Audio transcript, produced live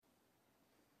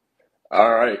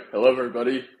All right. Hello,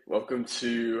 everybody. Welcome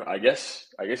to, I guess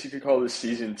you could call this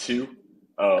season two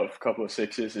of Couple of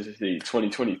Sixes. This is the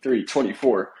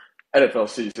 2023-24 NFL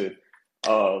season.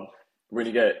 We're going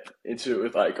to get into it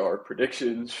with like our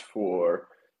predictions for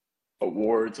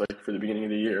awards, like for the beginning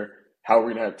of the year, how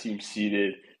we're going to have teams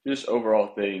seeded, just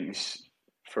overall things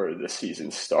for the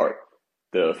season start.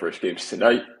 The first game's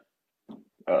tonight.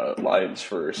 Lions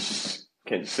versus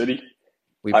Kansas City.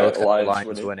 We I both got have the Lions Lions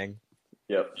winning. winning.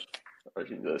 Yep. Our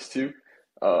team does too.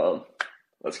 Um,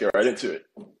 let's get right into it.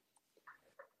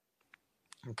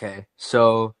 Okay,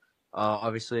 so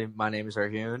obviously my name is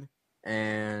Arjun,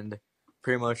 and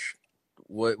pretty much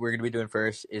what we're going to be doing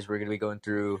first is we're going to be going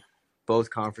through both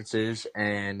conferences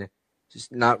and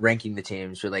just not ranking the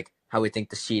teams, but like how we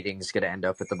think the seeding is going to end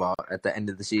up at the end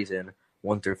of the season,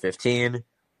 1 through 15,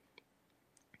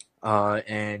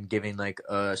 and giving like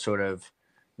a sort of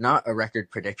not a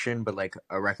record prediction, but like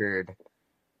a record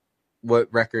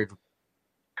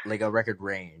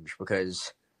range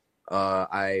because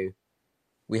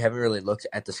we haven't really looked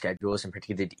at the schedules and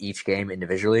predicted each game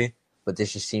individually, but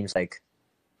this just seems like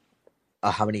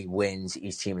how many wins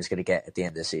each team is going to get at the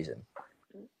end of the season.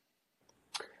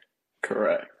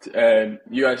 Correct. And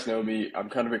you guys know me. I'm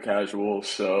kind of a casual,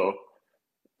 so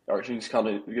our team's kind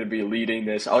of going to be leading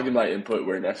this. I'll give my input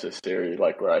where necessary,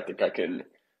 like where I think I can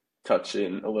touch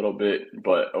in a little bit,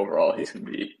 but overall, he's going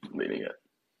to be leading it.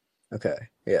 Okay,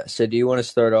 yeah. So do you want to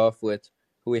start off with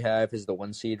who we have as the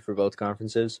 1 seed for both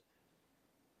conferences?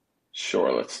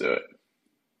 Sure, let's do it.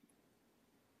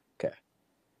 Okay.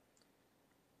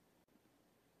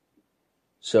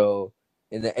 So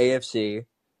in the AFC,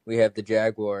 we have the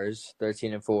Jaguars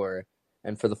 13-4,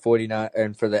 and for the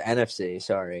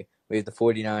NFC, we have the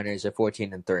 49ers at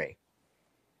 14-3.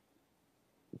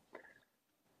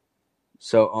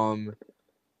 So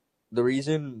the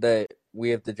reason that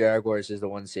we have the Jaguars as the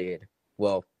 1 seed,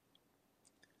 well,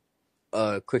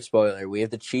 quick spoiler, we have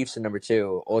the Chiefs at number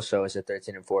 2, also as a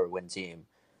 13-4 win team.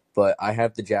 But I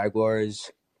have the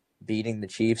Jaguars beating the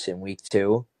Chiefs in week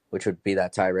 2, which would be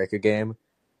that tiebreaker game.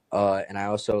 And I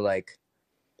also I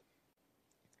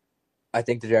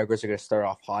think the Jaguars are going to start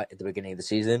off hot at the beginning of the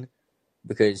season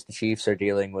because the Chiefs are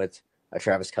dealing with a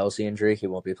Travis Kelce injury. He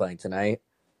won't be playing tonight.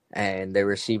 And their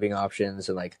receiving options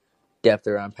and depth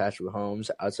around Patrick Mahomes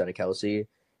outside of Kelce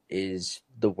is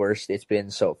the worst it's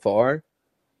been so far.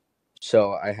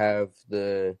 So I have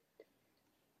the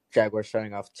Jaguars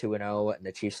starting off 2-0 and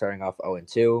the Chiefs starting off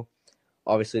 0-2.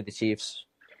 Obviously, the Chiefs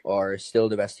are still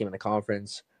the best team in the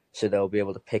conference, so they'll be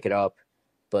able to pick it up.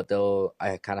 But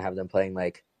I kind of have them playing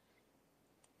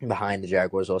behind the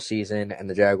Jaguars all season, and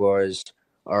the Jaguars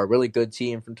are a really good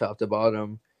team from top to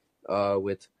bottom.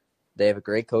 They have a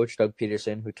great coach, Doug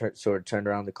Peterson, who sort of turned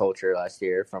around the culture last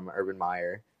year from Urban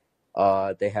Meyer.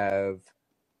 They have,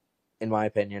 in my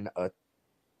opinion,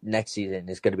 next season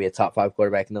is going to be a top 5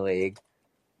 quarterback in the league.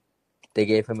 They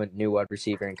gave him a new wide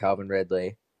receiver in Calvin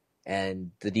Ridley,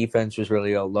 and the defense was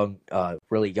really young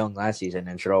last season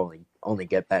and should only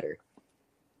get better.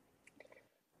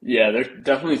 Yeah, they're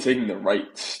definitely taking the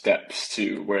right steps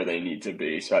to where they need to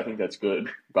be. So I think that's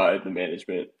good by the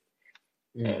management.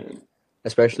 And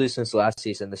especially since last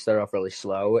season they started off really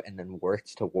slow and then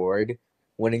worked toward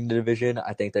winning the division.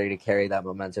 I think they're going to carry that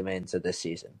momentum into this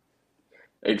season.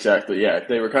 Exactly, yeah.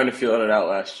 They were kind of feeling it out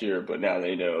last year, but now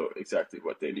they know exactly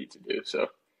what they need to do. So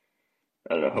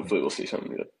I don't know. Hopefully, we'll see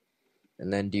something good.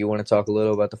 And then, do you want to talk a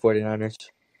little about the 49ers?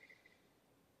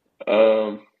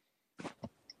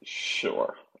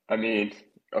 Sure. I mean,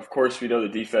 of course, we know the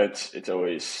defense. It's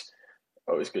always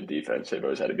good defense. They've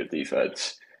always had a good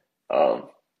defense.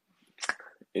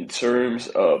 In terms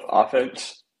of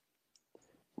offense,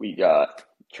 we got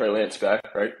Trey Lance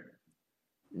back, right?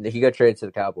 He got traded to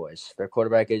the Cowboys. Their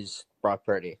quarterback is Brock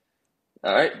Purdy.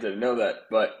 All right, didn't know that,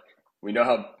 but we know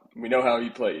how he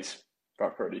plays,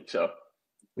 Brock Purdy. So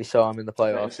we saw him in the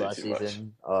playoffs last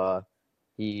season.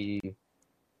 He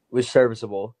was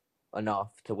serviceable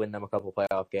enough to win them a couple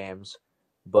playoff games,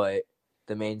 but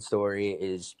the main story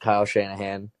is Kyle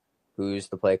Shanahan, who's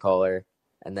the play caller,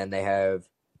 and then they have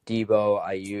Debo,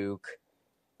 Ayuk,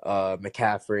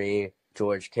 McCaffrey,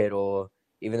 George Kittle.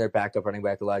 Even their backup running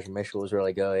back Elijah Mitchell was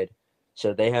really good.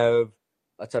 So they have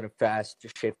a ton of fast,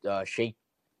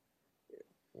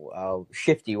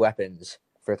 shifty weapons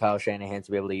for Kyle Shanahan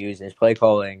to be able to use in his play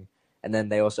calling. And then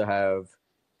they also have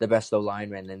the best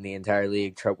lineman in the entire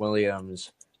league, Trent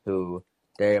Williams, who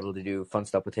they're able to do fun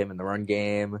stuff with him in the run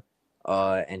game.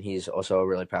 And he's also a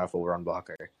really powerful run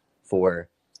blocker for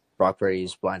Brock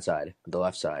Purdy's blind side, the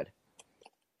left side.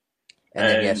 And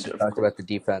then, yes, we talked about the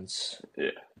defense.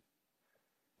 Yeah.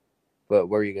 But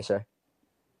what were you going to say?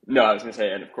 No, I was gonna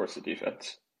say, and of course the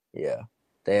defense. Yeah.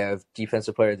 They have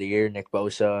Defensive Player of the Year, Nick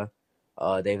Bosa.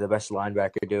 They have the best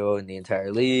linebacker duo in the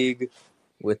entire league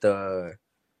with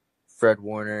Fred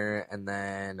Warner, and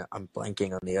then I'm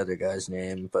blanking on the other guy's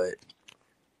name, but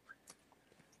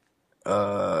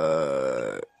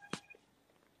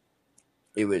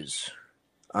it was,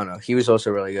 I don't know, he was also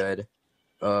really good.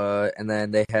 And then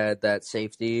they had that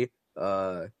safety.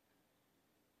 I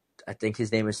think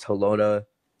his name is Toloa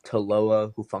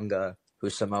Hufunga,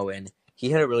 who's Samoan. He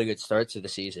had a really good start to the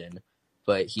season,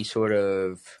 but he sort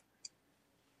of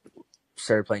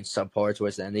started playing subpar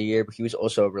towards the end of the year, but he was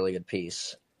also a really good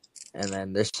piece. And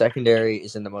then their secondary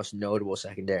isn't the most notable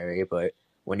secondary, but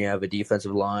when you have a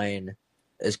defensive line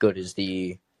as good as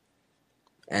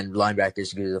and linebackers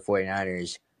as good as the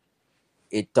 49ers,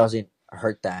 it doesn't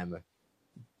hurt them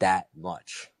that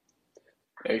much.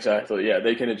 Exactly. Yeah,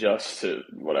 they can adjust to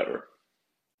whatever.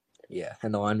 Yeah,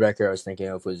 and the linebacker I was thinking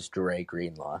of was Dre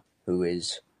Greenlaw, who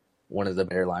is one of the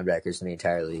better linebackers in the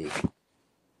entire league.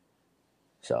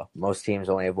 So most teams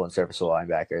only have one serviceable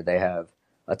linebacker. They have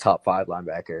a top 5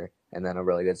 linebacker and then a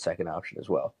really good second option as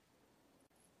well.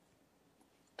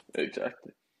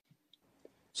 Exactly.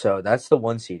 So that's the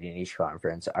 1 seed in each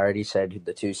conference. I already said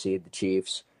the 2 seed, the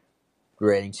Chiefs,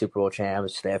 reigning Super Bowl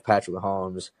champs. They have Patrick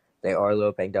Mahomes. They are a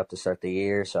little banged up to start the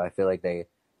year, so I feel like they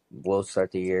will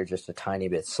start the year just a tiny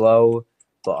bit slow,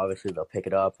 but obviously they'll pick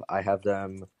it up. I have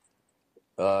them,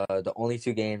 the only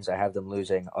 2 games I have them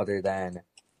losing other than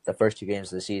the first 2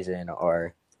 games of the season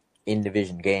are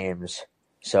in-division games,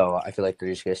 so I feel like they're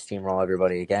just going to steamroll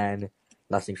everybody again.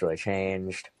 Nothing's really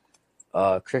changed.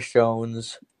 Chris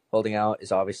Jones holding out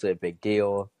is obviously a big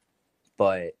deal,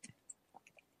 but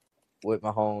with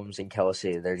Mahomes and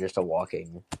Kelce, they're just a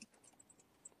walking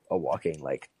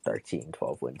like 13,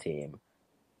 12 win team.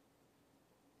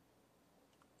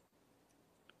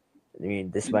 I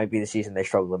mean, this might be the season they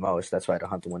struggle the most. That's why I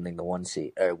don't have them winning the 1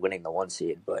 seed,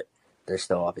 but they're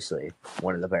still obviously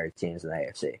one of the better teams in the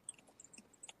AFC.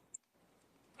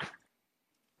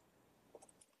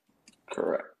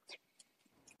 Correct.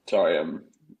 Sorry, I'm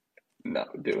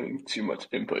not doing too much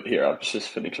input here. I'm just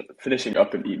finishing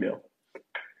up an email.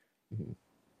 Mm-hmm.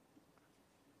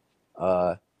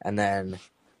 And then,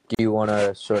 do you want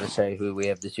to sort of say who we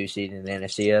have the 2 seed in the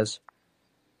NFC as?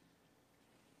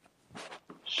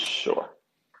 Sure.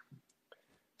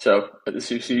 So at the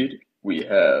 2 seed, we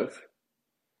have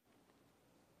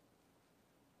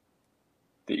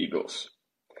the Eagles.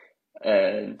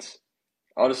 And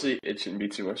honestly, it shouldn't be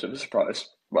too much of a surprise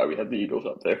why we have the Eagles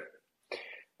up there.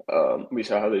 We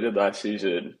saw how they did last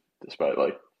season, despite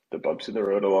like the bumps in the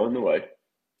road along the way.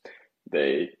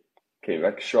 They came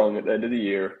back strong at the end of the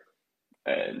year,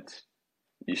 and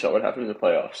you saw what happened in the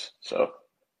playoffs. So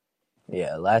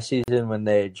yeah, last season when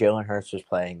Jalen Hurts was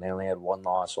playing, they only had 1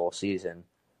 loss all season.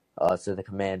 To the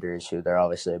Commanders, who they're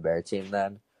obviously a better team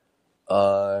than.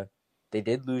 They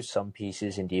did lose some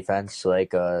pieces in defense,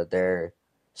 like their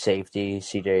safety,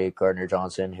 C.J.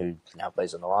 Gardner-Johnson, who now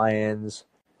plays on the Lions.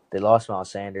 They lost Miles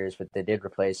Sanders, but they did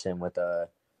replace him with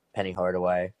Penny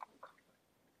Hardaway.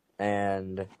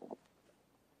 And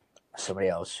somebody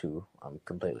else who I'm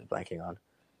completely blanking on.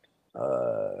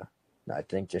 No, I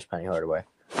think just Penny Hardaway.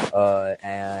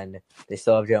 And they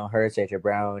still have Jalen Hurts, A.J.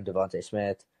 Brown, Devontae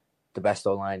Smith, the best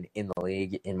O-line in the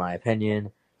league, in my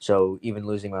opinion. So even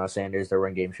losing Miles Sanders, their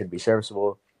run game should be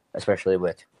serviceable, especially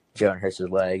with Jalen Hurts'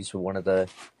 legs, one of the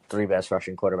 4 best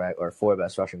rushing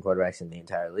quarterbacks in the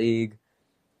entire league.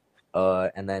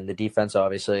 And then the defense,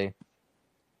 obviously,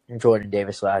 Jordan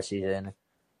Davis last season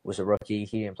was a rookie.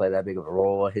 He didn't play that big of a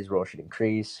role. His role should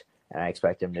increase, and I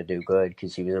expect him to do good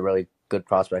because he was a really good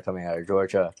prospect coming out of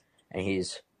Georgia, and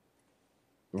he's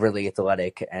really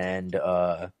athletic and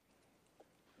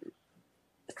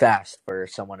fast for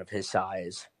someone of his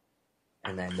size.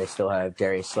 And then they still have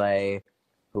Darius Slay,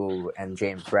 and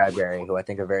James Bradbury, who I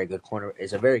think is a very good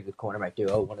cornerback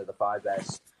duo, one of the 5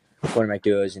 best cornerback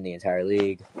duos in the entire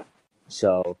league.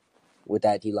 So with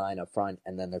that D-line up front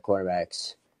and then their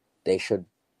cornerbacks, the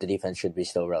defense should be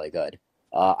still really good.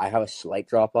 I have a slight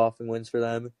drop-off in wins for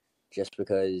them just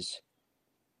because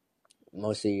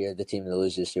most of the year the team that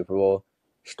loses the Super Bowl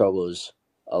struggles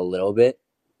a little bit,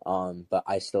 but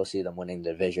I still see them winning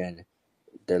the division.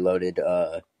 They're loaded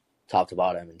top to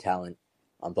bottom in talent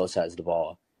on both sides of the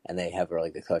ball, and they have really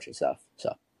good coaching stuff.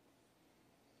 So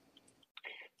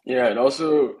yeah, and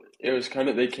also it was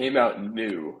they came out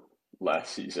new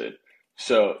last season,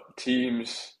 so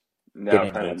teams now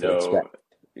didn't know kind of what to know. expect.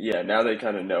 Yeah, now they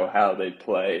kind of know how they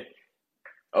play.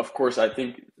 Of course, I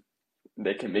think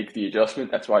they can make the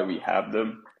adjustment. That's why we have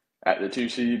them at the 2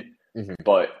 seed. Mm-hmm.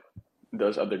 But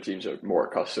those other teams are more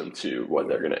accustomed to what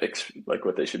they're gonna like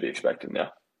what they should be expecting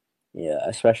now. Yeah,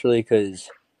 especially because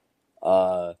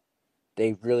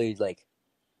they really like.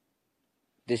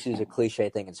 This is a cliche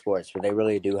thing in sports, but they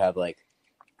really do have like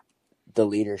the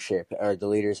leadership or the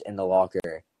leaders in the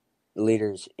locker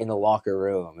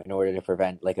room in order to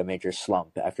prevent like a major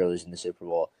slump after losing the Super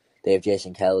Bowl. They have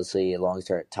Jason Kelsey, a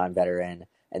long-time veteran,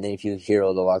 and then if you hear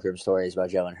all the locker room stories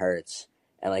about Jalen Hurts,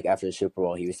 and like after the Super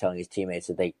Bowl, he was telling his teammates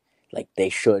that they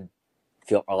should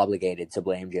feel obligated to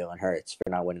blame Jalen Hurts for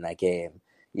not winning that game.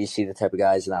 You see the type of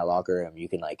guys in that locker room, you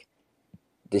can like,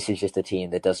 this is just a team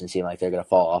that doesn't seem like they're going to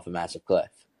fall off a massive cliff.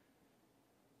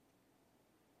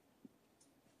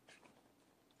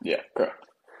 Yeah, correct.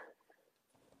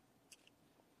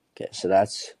 Okay, so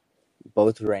that's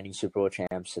both reigning Super Bowl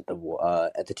champs at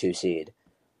the 2 seed.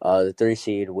 The 3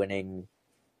 seed winning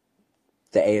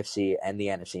the AFC and the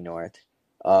NFC North.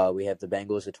 We have the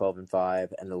Bengals at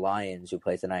 12-5 and the Lions who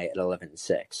play tonight at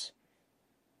 11-6.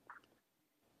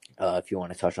 If you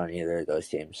want to touch on either of those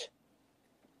teams.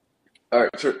 All right,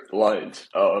 so the Lions.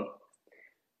 I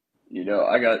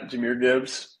got Jahmyr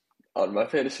Gibbs on my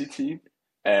fantasy team,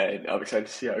 and I'm excited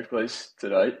to see how he plays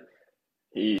tonight.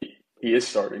 He is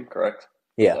starting, correct?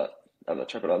 Yeah. I'm not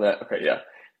tripping on that. Okay, yeah.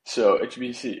 So it should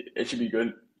be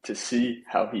good to see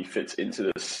how he fits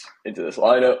into this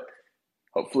lineup.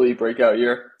 Hopefully, breakout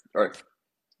year or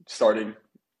starting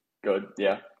good.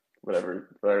 Yeah, whatever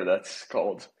that's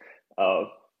called.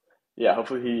 Yeah,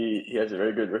 hopefully he has a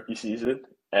very good rookie season,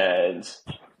 and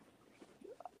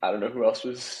I don't know who else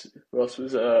was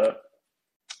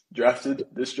drafted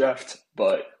this draft,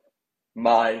 but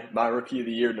my rookie of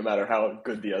the year, no matter how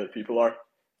good the other people are,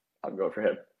 I'm going for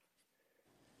him.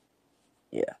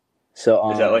 Yeah.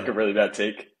 So is that like a really bad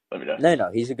take? Let me know.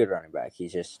 No, he's a good running back.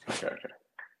 He's just okay.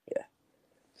 Yeah.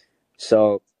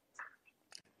 So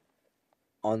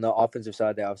on the offensive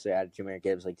side, they obviously added Jahmyr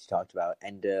Gibbs, like you talked about,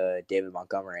 and David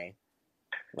Montgomery,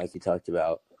 like you talked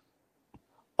about.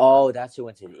 Oh, that's who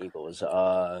went to the Eagles.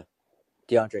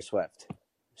 DeAndre Swift.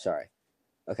 Sorry.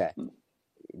 Okay.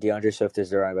 DeAndre Swift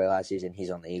is the running back last season.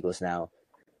 He's on the Eagles now.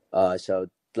 So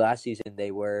last season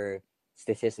they were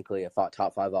statistically a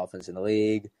top 5 offense in the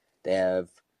league. They have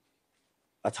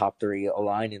a top 3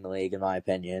 O-line in the league, in my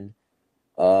opinion.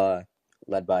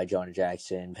 Led by Jonah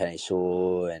Jackson, Penei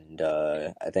Sewell, and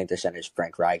I think their center is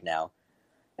Frank Reich now.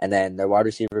 And then their wide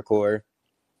receiver core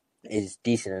is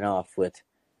decent enough with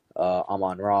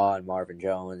Amon-Ra and Marvin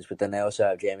Jones, but then they also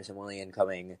have Jameson Williams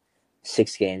coming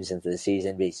 6 games into the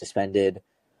season, being suspended.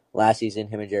 Last season,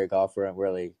 him and Jared Goff weren't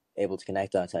really able to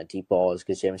connect on deep balls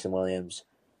because Jameson Williams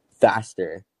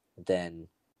faster than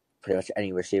pretty much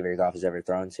any receiver Goff has ever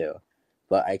thrown to.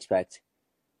 But I expect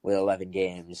with 11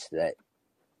 games that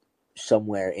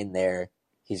somewhere in there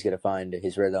he's going to find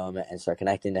his rhythm and start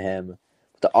connecting to him.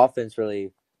 The offense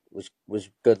really was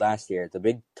good last year. The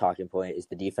big talking point is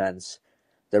the defense.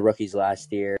 The rookies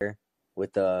last year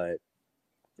with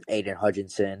Aiden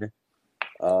Hutchinson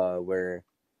were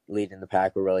leading the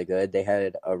pack, were really good. They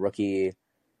had a rookie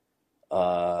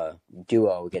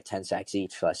duo get 10 sacks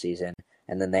each last season,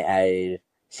 and then they added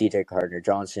C.J.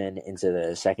 Gardner-Johnson into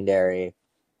the secondary,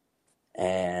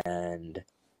 and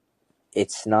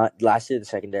it's not, last year the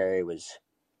secondary was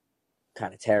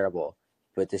kind of terrible,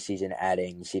 but this season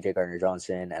adding C.J.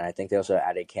 Gardner-Johnson, and I think they also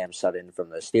added Cam Sutton from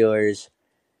the Steelers,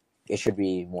 it should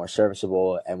be more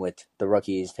serviceable, and with the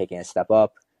rookies taking a step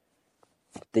up,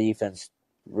 the defense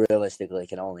realistically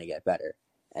can only get better.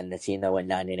 And the team that went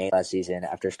 9-8 last season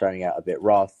after starting out a bit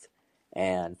rough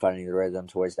and finding the rhythm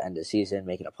towards the end of the season,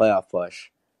 making a playoff push,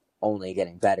 only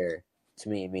getting better, to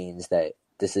me means that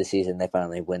this is the season they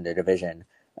finally win their division,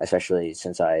 especially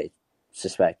since I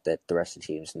suspect that the rest of the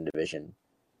teams in the division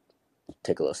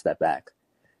take a little step back.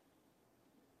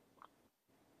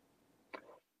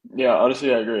 Yeah,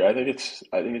 honestly, I agree. I think it's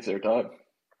their time.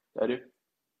 I do.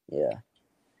 Yeah.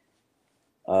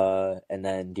 And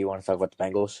then, do you want to talk about the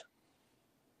Bengals?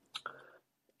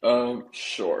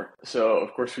 Sure. So,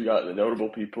 of course, we got the notable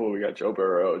people. We got Joe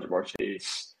Burrow, Ja'Marr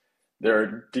Chase.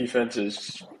 Their defense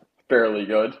is fairly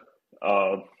good.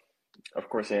 Of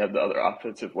course, they have the other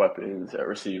offensive weapons at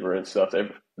receiver and stuff.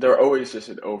 They're always just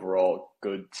an overall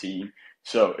good team.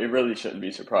 So it really shouldn't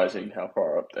be surprising how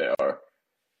far up they are.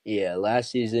 Yeah,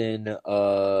 last season,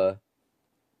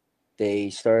 they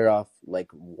started off like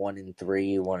 1-3,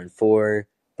 1-4.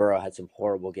 Burrow had some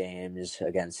horrible games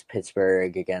against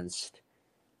Pittsburgh, against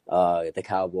the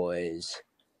Cowboys.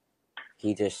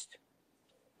 He just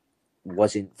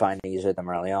wasn't finding his rhythm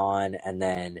early on, and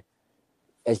then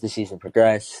as the season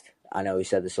progressed, I know we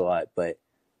said this a lot, but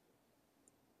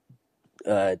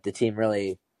the team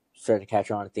really started to catch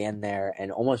on at the end there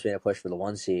and almost made a push for the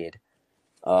 1 seed.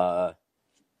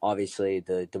 Obviously,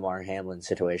 the DeMar Hamlin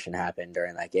situation happened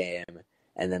during that game,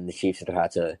 and then the Chiefs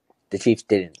the Chiefs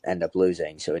didn't end up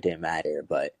losing, so it didn't matter,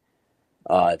 but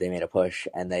they made a push,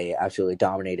 and they absolutely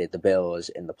dominated the Bills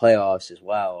in the playoffs as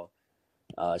well.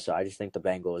 So I just think the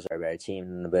Bengals are a better team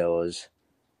than the Bills,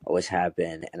 always have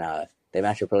been, and they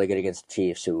match up really good against the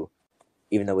Chiefs, who,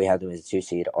 even though we have them as a 2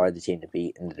 seed, are the team to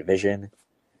beat in the division.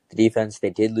 The defense,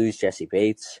 they did lose Jesse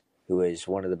Bates, who is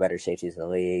one of the better safeties in the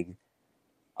league.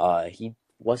 He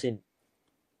wasn't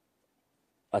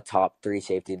a top 3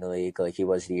 safety in the league like he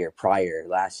was the year prior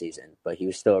last season, but he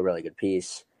was still a really good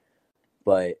piece.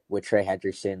 But with Trey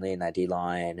Hendrickson leading that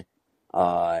D-line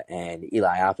and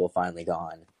Eli Apple finally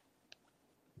gone,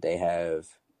 they have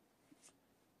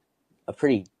a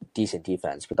pretty decent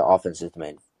defense, but the offense is the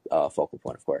main focal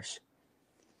point, of course.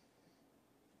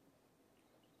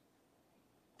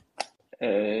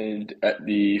 And at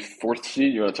the 4th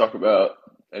seed, you want to talk about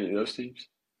any of those teams?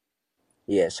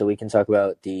 Yeah, so we can talk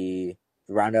about the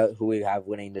round out who we have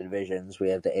winning the divisions. We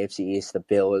have the AFC East, the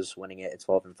Bills winning it at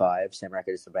 12-5, same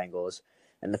record as the Bengals,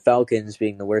 and the Falcons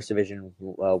being the worst division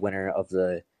winner of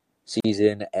the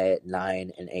season at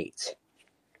 9-8.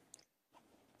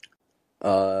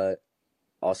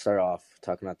 I'll start off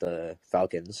talking about the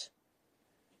Falcons.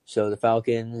 So the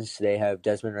Falcons, they have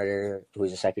Desmond Ridder,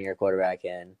 who's a second-year quarterback,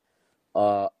 and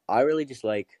I really just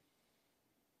like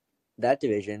that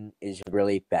division is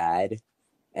really bad,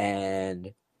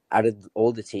 and out of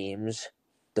all the teams,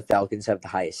 the Falcons have the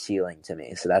highest ceiling to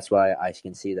me. So that's why I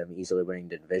can see them easily winning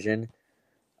the division,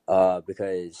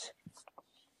 because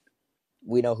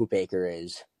we know who Baker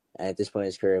is, and at this point in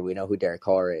his career, we know who Derek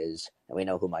Carr is, and we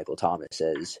know who Michael Thomas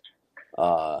is.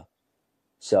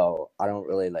 So I don't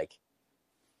really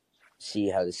see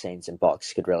how the Saints and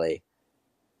Bucs could really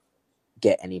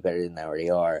get any better than they already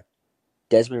are.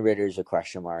 Desmond Ridder is a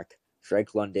question mark.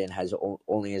 Drake London has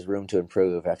only his room to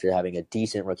improve after having a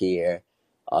decent rookie year.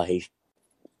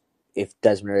 If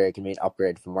Desmond Ridder can be an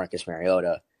upgrade from Marcus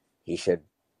Mariota, he should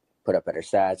put up better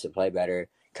stats and play better.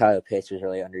 Kyle Pitts was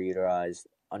really underutilized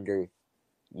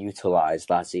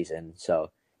last season,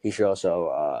 so he should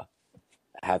also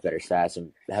have better stats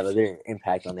and have a bigger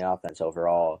impact on the offense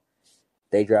overall.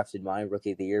 They drafted my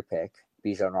Rookie of the Year pick,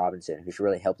 Bijan Robinson, who should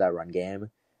really help that run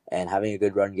game. And having a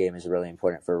good run game is really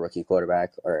important for a rookie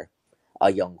quarterback or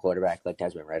a young quarterback like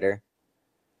Desmond Ridder.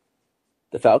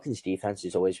 The Falcons' defense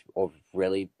has always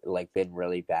really been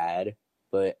really bad,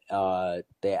 but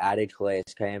they added Calais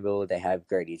Campbell. They have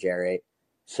Grady Jarrett,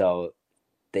 so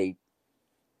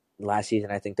last season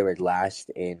I think they were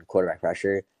last in quarterback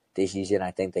pressure. This season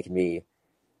I think they can be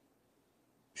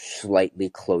slightly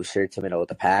closer to middle of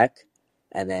the pack,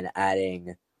 and then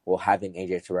having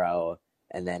AJ Terrell,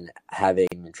 and then having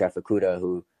Jeff Okudah,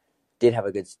 who did have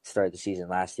a good start of the season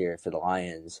last year for the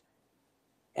Lions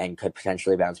and could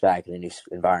potentially bounce back in a new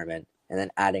environment, and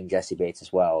then adding Jesse Bates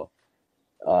as well.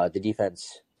 The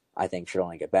defense, I think, should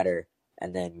only get better,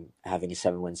 and then having a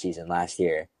 7-win season last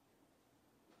year,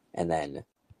 and then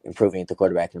improving at the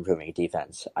quarterback and improving at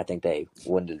defense, I think they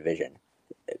win the division,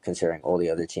 considering all the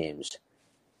other teams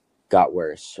got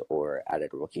worse or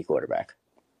added a rookie quarterback.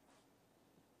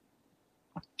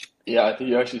 Yeah, I think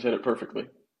you actually said it perfectly.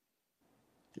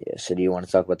 Yeah, so do you want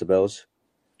to talk about the Bills?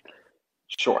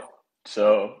 Sure.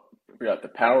 So we got the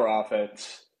power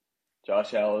offense,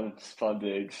 Josh Allen, Stephon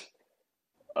Diggs.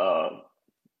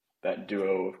 That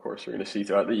duo, of course, we're going to see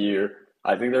throughout the year.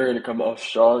 I think they're going to come off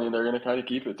strong, and they're going to kind of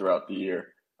keep it throughout the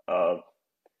year.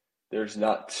 There's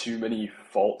not too many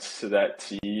faults to that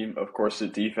team. Of course, the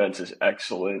defense is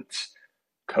excellent.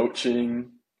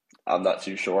 Coaching, I'm not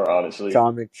too sure, honestly.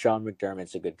 Sean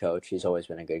McDermott's a good coach. He's always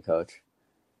been a good coach.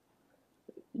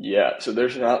 Yeah, so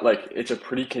there's not it's a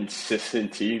pretty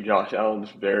consistent team. Josh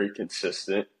Allen's very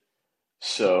consistent.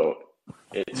 So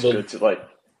it's good to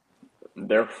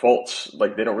their faults,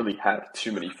 they don't really have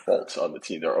too many faults on the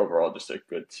team. They're overall just a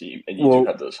good team, and you do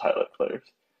have those highlight players.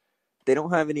 They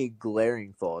don't have any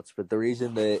glaring faults, but the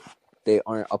reason that they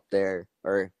aren't up there,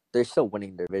 or they're still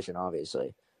winning their division,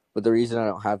 obviously, but the reason I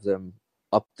don't have them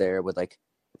up there with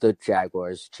the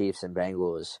Jaguars, Chiefs, and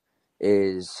Bengals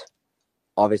is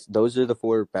obviously those are the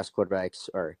 4 best quarterbacks,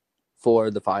 or 4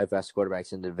 of the 5 best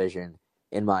quarterbacks in the division,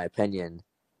 in my opinion.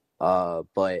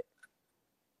 But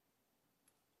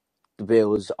the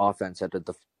Bills' offense out of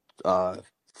the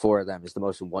 4 of them is the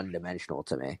most one-dimensional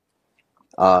to me.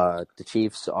 The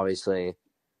Chiefs, obviously,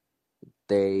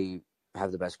 they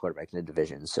have the best quarterback in the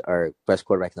divisions, or best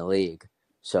quarterback in the league,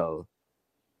 so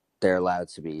they're allowed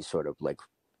to be sort of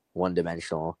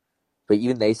one-dimensional. But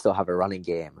even they still have a running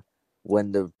game.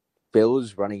 When the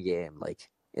Bills' running game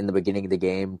in the beginning of the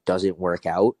game doesn't work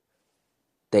out,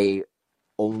 they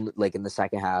only like in the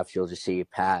second half you'll just see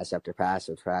pass after pass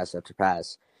after pass after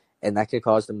pass, and that could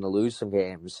cause them to lose some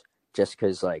games just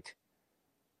because like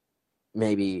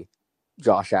maybe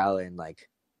Josh Allen like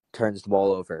turns the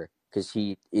ball over because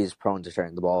he is prone to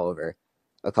turn the ball over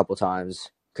a couple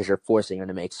times because you're forcing him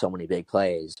to make so many big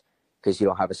plays because you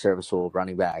don't have a serviceable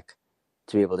running back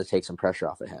to be able to take some pressure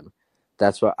off of him.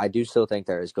 That's what I do still think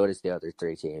they're as good as the other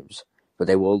three teams, but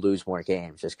they will lose more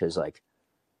games just because like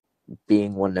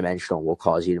being one-dimensional will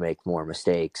cause you to make more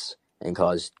mistakes and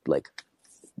cause like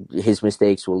his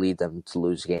mistakes will lead them to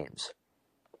lose games.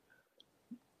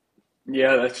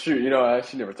 Yeah, that's true. I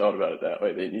actually never thought about it that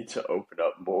way. They need to open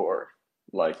up more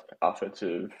like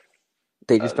offensive,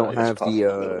 They I just don't know, I don't guess have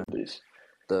possibilities.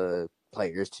 the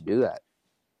players to do that.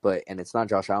 And it's not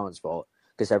Josh Allen's fault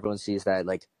because everyone sees that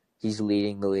like he's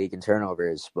leading the league in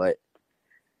turnovers, but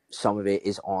some of it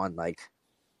is on like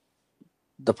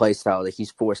the play style that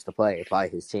he's forced to play by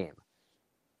his team.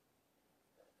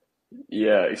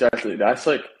 Yeah, exactly. That's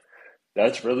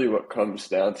really what comes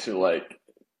down to like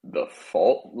the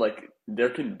fault. Like there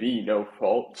can be no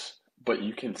faults, but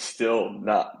you can still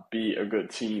not be a good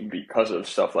team because of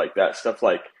stuff like that. Stuff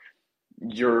like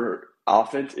your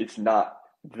offense, it's not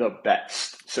the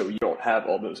best. So you don't have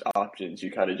all those options.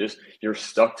 You kind of just you're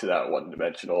stuck to that one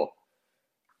dimensional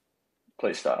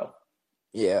play style.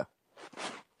 Yeah.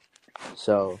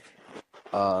 So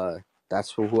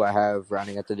that's who I have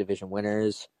rounding out the division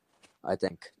winners. I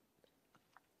think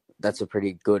that's a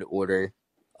pretty good order.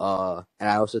 And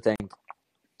I also think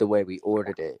the way we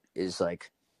ordered it is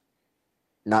like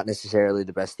not necessarily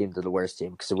the best team to the worst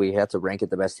team, because if we had to rank it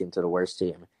the best team to the worst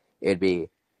team, it'd be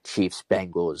Chiefs,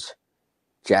 Bengals,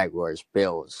 Jaguars,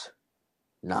 Bills,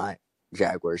 not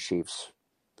Jaguars, Chiefs,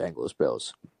 Bengals,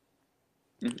 Bills.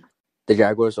 Mhm. The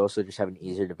Jaguars also just have an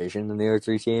easier division than the other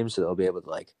three teams, so they'll be able to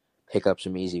like pick up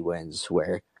some easy wins,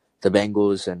 where the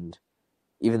Bengals and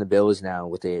even the Bills now,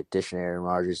 with the addition of Aaron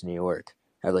Rodgers in New York,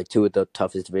 have like two of the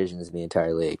toughest divisions in the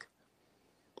entire league.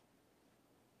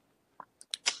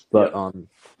 But Yep.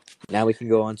 now we can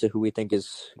go on to who we think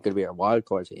is going to be our wild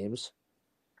card teams.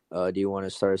 Do you want to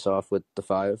start us off with the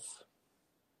five?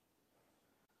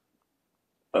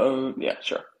 Yeah,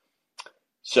 sure.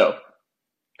 So,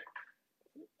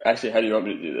 actually, how do you want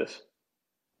me to do this?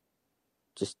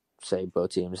 Just say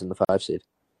both teams in the 5 seed.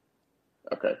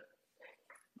 Okay.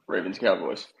 Ravens,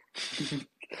 Cowboys.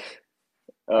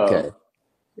 Okay.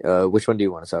 Um, Which one do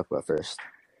you want to talk about first?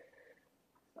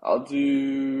 I'll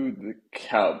do the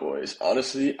Cowboys.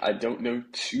 Honestly, I don't know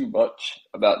too much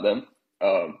about them.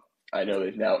 Um, I know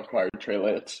they've now acquired Trey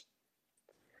Lance,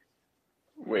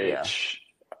 Yeah, which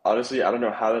honestly, I don't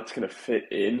know how that's going to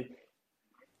fit in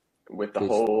with the because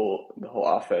whole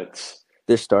offense.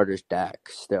 their starter's Dak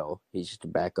still. He's just a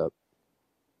backup.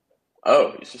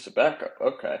 Oh, he's just a backup.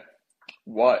 Okay.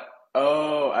 What?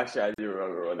 Oh, actually, I do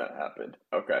remember when that happened.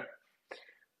 Okay.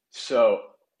 So,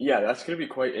 yeah, that's going to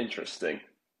be quite interesting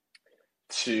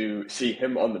to see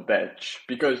him on the bench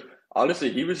because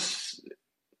honestly, he was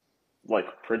like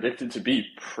predicted to be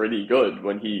pretty good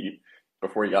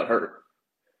before he got hurt,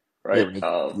 Yeah,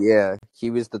 right? he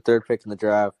was the third pick in the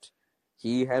draft.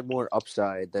 He had more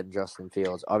upside than Justin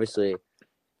Fields. Obviously,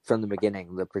 from the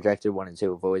beginning, the projected 1 and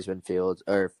 2 have always been Fields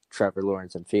or Trevor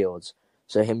Lawrence and Fields.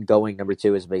 So him going number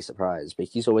 2 is a big surprise. But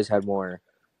he's always had more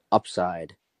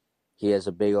upside. He has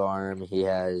a big arm. He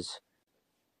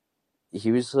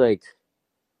was like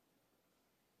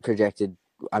projected.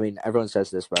 I mean, everyone says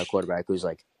this about a quarterback who's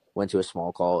like went to a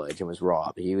small college and was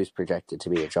raw, but he was projected to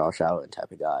be a Josh Allen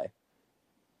type of guy.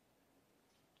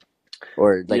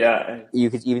 Or like Yeah. you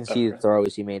could even see the Okay.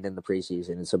 throws he made in the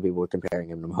preseason, and some people were comparing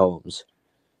him to Mahomes.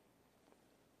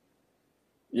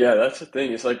 Yeah, that's the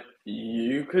thing. It's like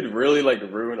you could really like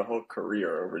ruin a whole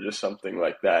career over just something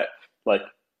like that. Like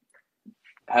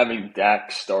having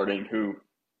Dak starting, who,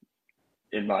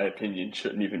 in my opinion,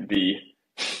 shouldn't even be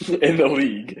in the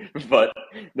league, but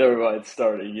never mind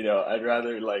starting.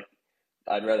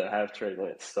 I'd rather have Trey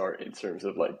Lance start in terms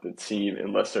of like the team,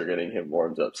 unless they're getting him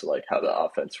warmed up to like how the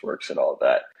offense works and all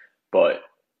that. But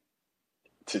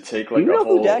to take Do like you a know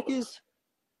who Dak whole, is?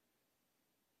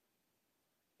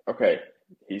 okay,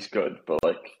 he's good, but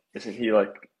like, isn't he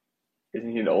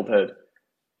an old head?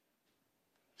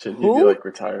 Shouldn't he be Who? like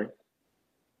retiring?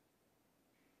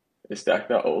 Is Dak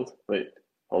not old? Wait,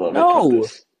 hold on, let me cut No,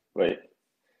 this.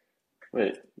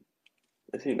 Wait,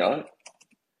 is he not?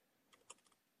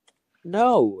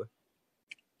 no.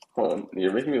 Hold on,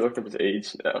 you're making me look up his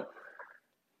age now.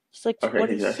 He's like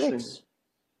Okay, he's actually 26.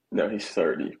 no, he's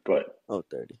 30, but Oh,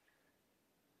 30.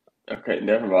 okay,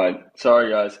 never mind. Sorry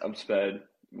guys, I'm sped.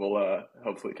 we'll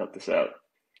hopefully cut this out.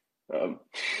 Um,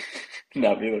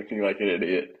 not me looking like an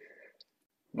idiot.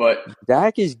 But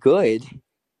Dak is good.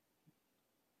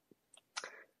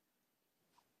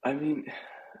 I mean,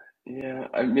 yeah,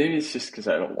 maybe it's just because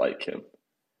I don't like him.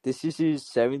 This is his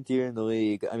 7th year in the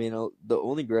league. I mean, the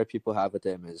only gripe people have with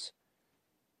him is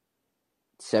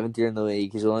 7th year in the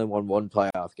league. He's only won one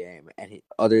playoff game, and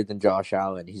other than Josh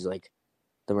Allen, he's like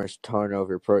the most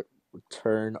turnover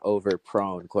prone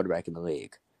quarterback in the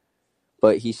league.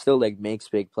 But he still like makes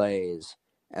big plays,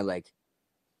 and like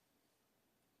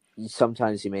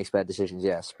sometimes he makes bad decisions,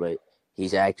 yes, but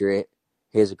he's accurate.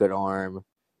 He has a good arm,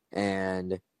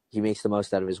 and he makes the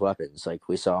most out of his weapons. Like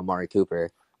we saw Amari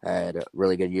Cooper had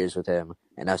really good years with him,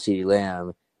 and now CeeDee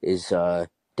Lamb is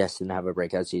destined to have a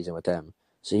breakout season with him.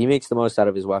 So he makes the most out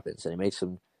of his weapons, and he makes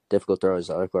some difficult throws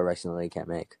that other quarterbacks in the league can't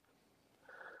make.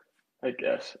 I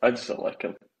guess I just don't like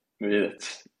him. Maybe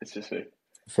it's just me.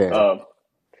 Fair.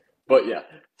 But yeah,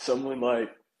 someone like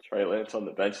Trey Lance on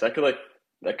the bench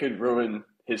that could ruin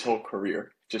his whole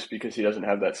career just because he doesn't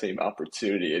have that same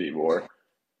opportunity anymore.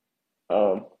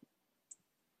 I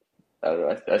don't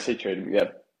know. I say trade him again.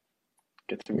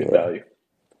 Get some good value.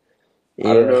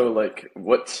 I don't know, like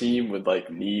what team would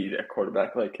like need a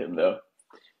quarterback like him though.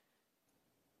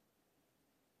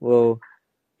 Well,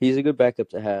 he's a good backup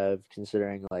to have,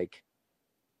 considering like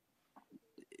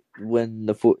when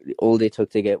all they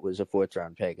took to get was a 4th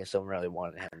round pick. If someone really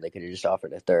wanted him, they could have just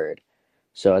offered a 3rd.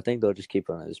 So I think they'll just keep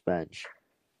him on his bench.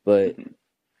 But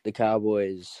the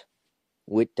Cowboys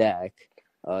with Dak,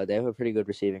 they have a pretty good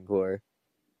receiving core.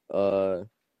 Or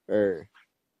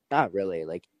not really.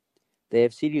 Like they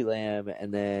have CeeDee Lamb,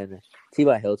 and then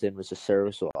T.Y. Hilton was a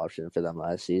serviceable option for them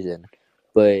last season,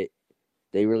 but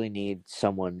they really need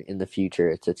someone in the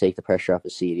future to take the pressure off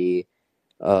of CeeDee.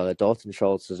 Dalton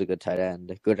Schultz is a good tight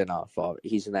end, good enough.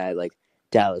 He's in that like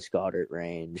Dallas Goedert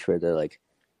range where they're like,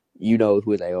 you know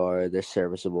who they are. They're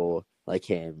serviceable, like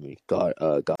him,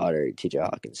 Goddard, T.J.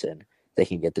 Hawkinson. They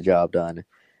can get the job done.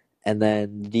 And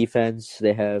then defense,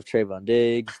 they have Trayvon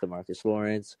Diggs, DeMarcus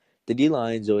Lawrence. The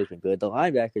D-line's always been good. The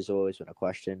linebackers have always been a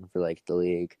question for like the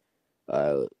league.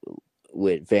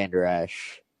 With Van Der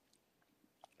Esch,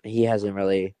 he hasn't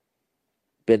really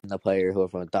been the player who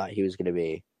everyone thought he was going to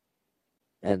be.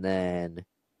 And then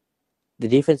the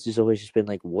defense has always just been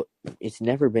like, what? It's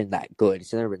never been that good.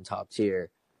 It's never been top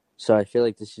tier. So I feel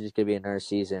like this is just going to be another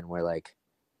season where like,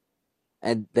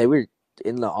 and they were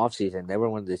in the offseason, they were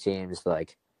one of the teams that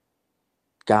like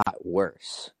got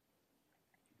worse.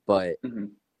 But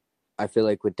I feel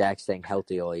like with Dak staying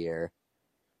healthy all year,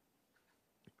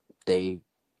 they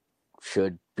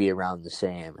should be around the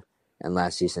same. And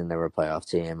last season they were a playoff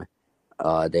team.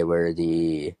 They were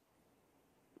the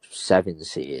 7th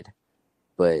seed,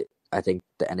 but I think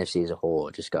the NFC as a whole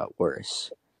just got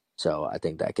worse. So I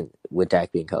think that with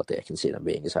Dak being healthy, I can see them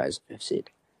being as high as the 5th seed.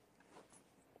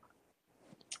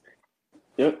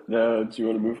 Yep. Now, do you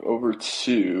want to move over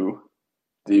to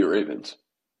the Ravens?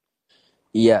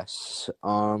 Yes.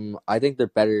 I think they're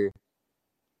better,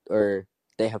 or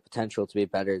they have potential to be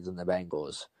better than the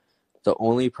Bengals. The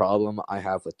only problem I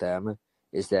have with them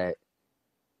is that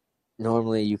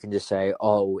normally you can just say,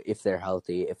 oh, if they're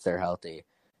healthy.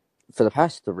 For the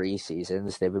past 3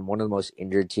 seasons, they've been one of the most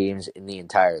injured teams in the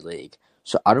entire league.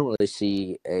 So I don't really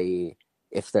see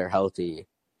if they're healthy,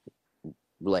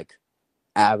 like,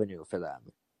 avenue for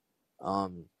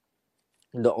them.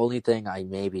 The only thing I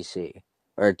maybe see,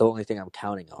 or the only thing I'm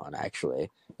counting on,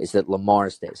 actually, is that Lamar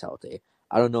stays healthy.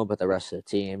 I don't know about the rest of the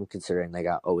team, considering they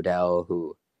got Odell,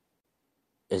 who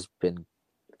has been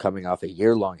coming off a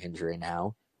year-long injury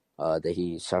now that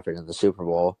he suffered in the Super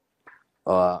Bowl.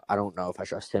 I don't know if I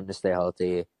trust him to stay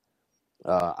healthy.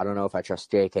 I don't know if I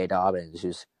trust J.K. Dobbins,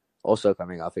 who's also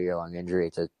coming off a year-long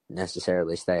injury, to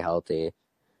necessarily stay healthy.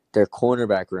 Their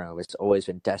cornerback room has always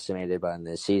been decimated by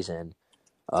this season.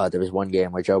 There was one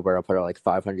game where Joe Burrow put out like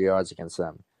 500 yards against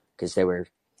them because they were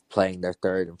playing their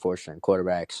 3rd and 4th string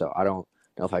quarterback. So I don't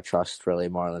know if I trust really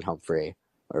Marlon Humphrey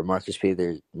or Marcus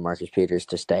Peters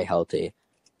to stay healthy.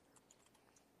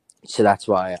 So that's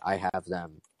why I have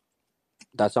them.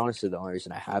 That's honestly the only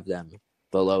reason I have them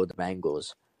below the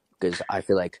Bengals, because I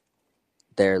feel like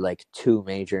they're like 2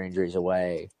 major injuries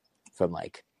away from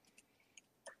like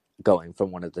going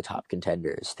from one of the top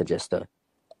contenders to just a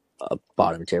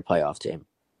bottom tier playoff team.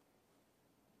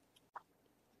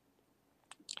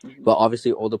 But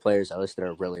obviously all the players I listed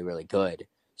are really, really good.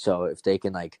 So if they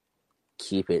can like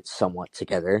keep it somewhat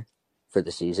together for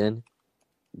the season,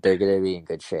 they're going to be in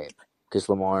good shape. Because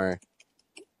Lamar,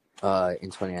 in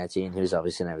 2019, he was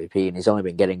obviously an MVP, and he's only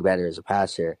been getting better as a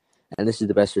passer. And this is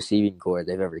the best receiving core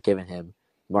they've ever given him.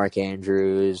 Mark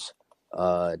Andrews,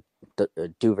 uh,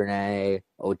 Duvernay,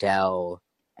 Odell,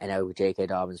 and now J.K.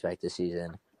 Dobbins back this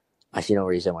season. I see no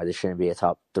reason why there shouldn't be a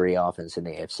top 3 offense in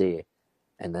the AFC.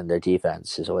 And then their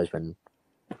defense has always been,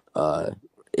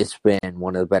 it's been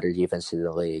one of the better defenses in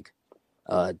the league.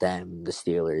 Them, the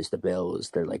Steelers, the Bills,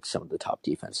 they're like some of the top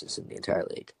defenses in the entire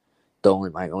league.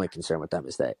 My only concern with them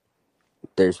is that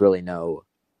there's really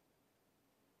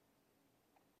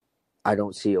I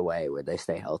don't see a way where they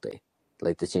stay healthy.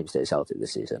 Like the team stays healthy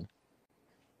this season.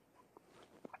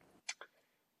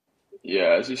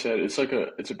 Yeah, as you said, it's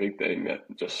a big thing that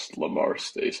just Lamar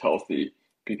stays healthy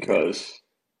because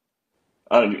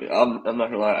I'm not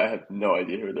gonna lie, I have no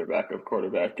idea who their backup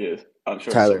quarterback is. I'm sure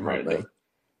it's Tyler some Huntley. random.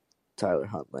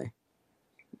 He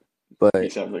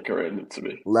But sounds like a random to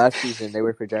me. last season they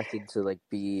were projected to like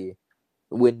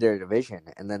win their division,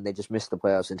 and then they just missed the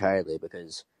playoffs entirely they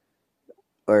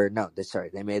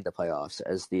made the playoffs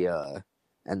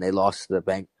and they lost to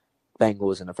the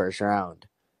Bengals in the first round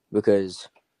because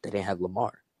they didn't have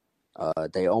Lamar.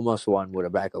 They almost won with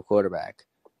a backup quarterback,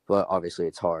 but obviously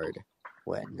it's hard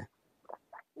when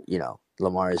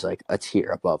Lamar is like a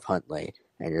tier above Huntley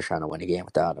and you're trying to win a game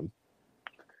without him.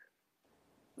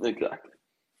 Exactly.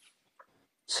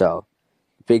 So,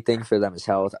 big thing for them is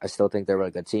health. I still think they're a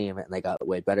really good team, and they got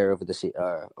way better over the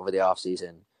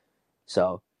offseason.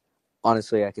 So,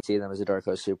 honestly, I could see them as a dark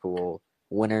horse Super Bowl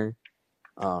winner.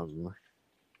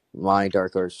 My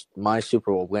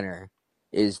Super Bowl winner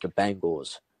is the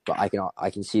Bengals, but I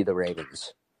can see the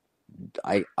Ravens.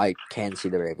 I can see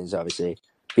the Ravens obviously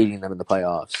beating them in the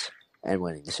playoffs and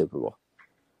winning the Super Bowl.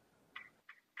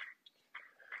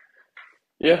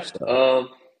 Yeah. So,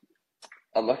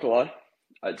 I'm not gonna lie,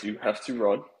 I do have to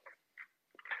run.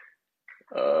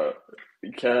 We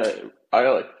can't. I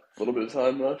got like a little bit of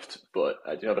time left, but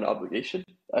I do have an obligation.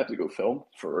 I have to go film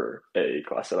for a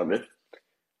class that I'm in.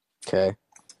 okay.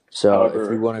 So if you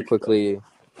However, want to quickly,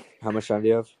 how much time do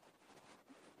you have?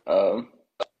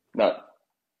 not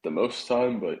the most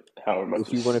time, but however much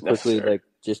If you want to is quickly necessary.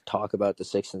 just talk about the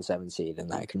 6th and 7th seed,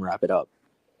 and I can wrap it up.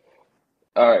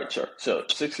 All right, sure. So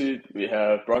 6 seed we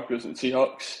have Broncos and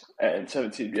Seahawks, and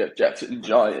 7 seed we have Jets and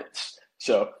Giants.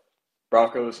 So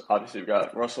Broncos, obviously we've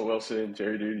got Russell Wilson,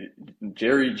 Jerry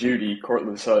Jeudy,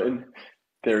 Cortland Sutton.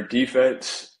 Their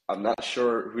defense, I'm not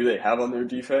sure who they have on their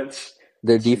defense.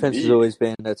 Their To defense has me, always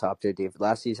been a top tier defense.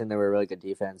 Last season they were a really good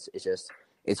defense.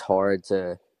 It's hard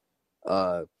to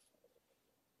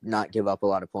not give up a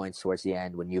lot of points towards the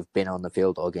end when you've been on the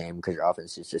field all game because your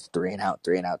offense is just 3 and out,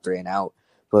 3 and out, 3 and out.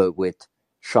 But with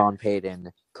Sean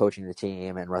Payton coaching the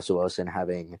team and Russell Wilson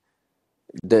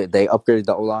they upgraded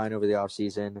the O-line over the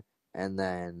offseason, and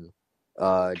then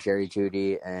Jerry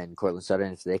Jeudy and Cortland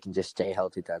Sutton, if they can just stay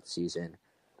healthy throughout the season,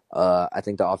 I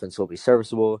think the offense will be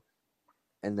serviceable.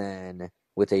 And then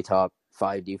with a top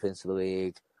 5 defense in the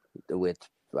league, with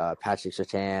Patrick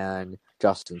Surtain,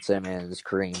 Justin Simmons,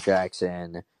 Kareem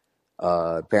Jackson,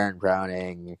 Baron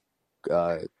Browning,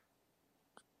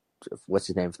 what's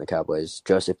his name from the Cowboys?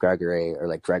 Joseph Gregory, or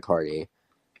like Greg Hardy.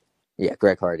 Yeah,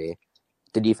 Greg Hardy.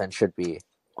 The defense should be,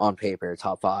 on paper,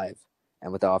 top 5.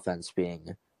 And with the offense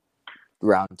being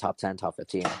around top 10, top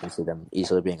 15, I can see them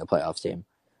easily being a playoff team.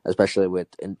 Especially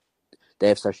they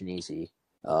have such an easy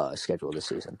schedule this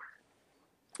season.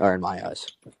 Or in my eyes.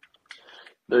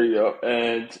 there you go.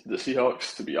 And the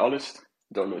Seahawks, to be honest,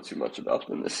 don't know too much about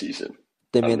them this season.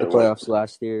 They made the playoffs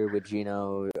last year with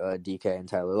Geno, DK, and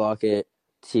Tyler Lockett.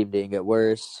 The team didn't get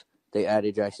worse. They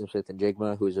added Jackson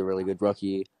Smith-Njigba, who's a really good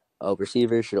rookie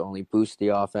receiver, should only boost the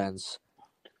offense.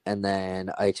 And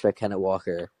then I expect Kenneth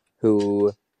Walker,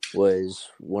 who was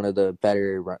one of the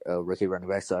better rookie running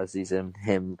backs last season,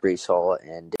 him, Breece Hall,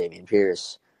 and Dameon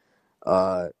Pierce,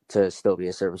 to still be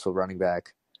a serviceable running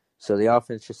back. So the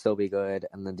offense should still be good,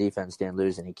 and the defense didn't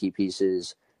lose any key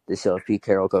pieces. They still have Pete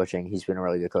Carroll coaching. He's been a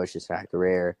really good coach this entire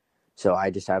career. So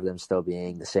I just have them still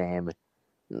being the same,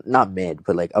 not mid,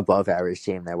 but like above average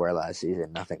team they were last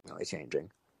season. Nothing really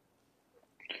changing.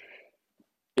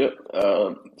 Yep.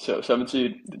 So 7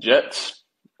 seed, the Jets.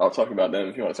 I'll talk about them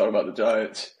if you want to talk about the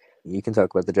Giants. You can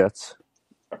talk about the Jets.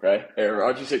 Okay. Aaron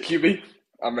Rodgers at QB.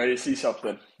 I'm ready to see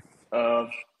something.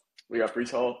 We got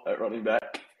Breece Hall at running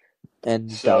back. And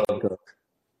Dalvin Cook.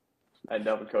 And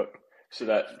Dalvin Cook. So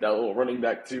that little running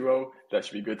back duo, that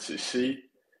should be good to see.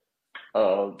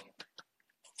 Yeah,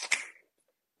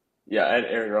 and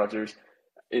Aaron Rodgers.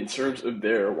 In terms of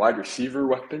their wide receiver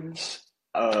weapons,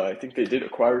 I think they did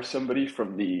acquire somebody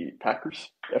from the Packers,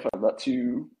 if I'm not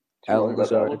too wrong about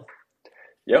that one.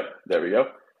 Yep, there we go.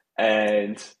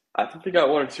 And I think they got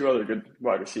 1 or 2 other good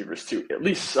wide receivers too. At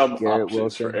least some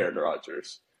options for Aaron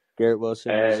Rodgers. Garrett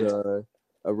Wilson was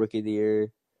a rookie of the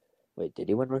year Wait, did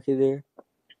he win Rookie of the Year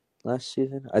last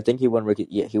season? I think he won Rookie.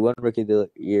 Yeah, he won Rookie of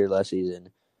the Year last season.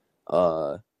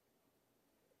 Had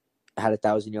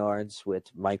 1,000 yards with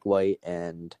Mike White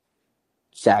and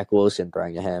Zach Wilson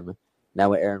throwing to him. Now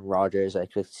with Aaron Rodgers, I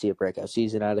expect to see a breakout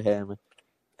season out of him.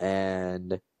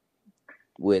 And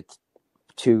with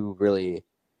Dalvin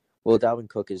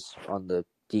Cook is on the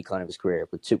decline of his career,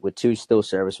 but with two still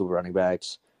serviceable running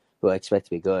backs who I expect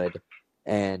to be good,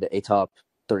 and a top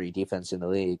 3 defense in the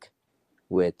league.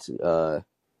 With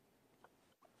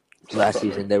last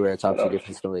season, they were a top 2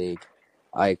 defense in the league.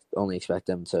 I only expect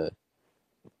them to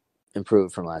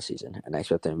improve from last season, and I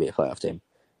expect them to be a playoff team.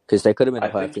 Because they could have been a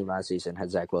playoff team last season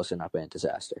had Zach Wilson not been a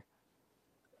disaster.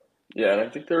 Yeah, and I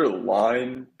think their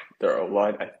O-line,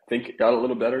 I think it got a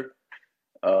little better.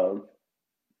 I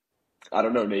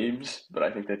don't know names, but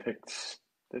I think they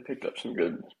picked up some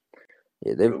good.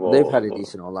 Yeah, they've had a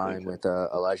decent O-line with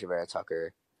Elijah Vera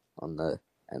Tucker and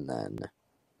then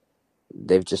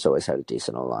they've just always had a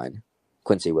decent O-line.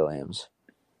 Quincy Williams.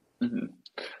 Mm-hmm.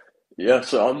 Yeah,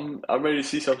 so I'm ready to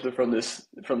see something from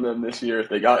them this year.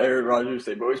 They got Aaron Rodgers.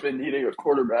 They've always been needing a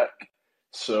quarterback,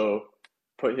 so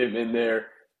put him in there.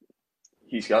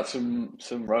 He's got some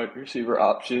wide receiver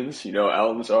options.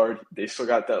 Allen Lazard. They still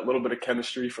got that little bit of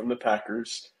chemistry from the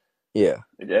Packers. Yeah.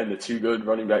 Again, the two good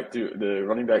running back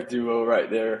duo right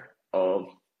there.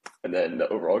 And then the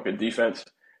overall good defense.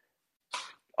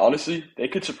 Honestly, they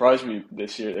could surprise me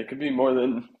this year. They could be more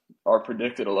than our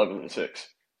predicted 11-6.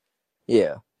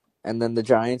 Yeah. And then the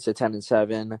Giants at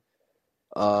 10-7.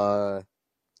 The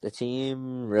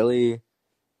team really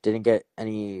didn't get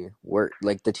any worse.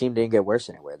 Like, the team didn't get worse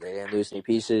anywhere. They didn't lose any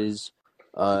pieces.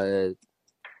 Ryan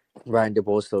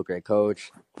DeBoer still a great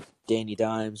coach. Danny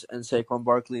Dimes and Saquon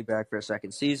Barkley back for a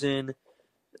second season.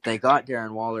 They got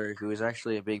Darren Waller, who was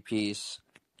actually a big piece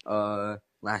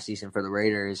last season for the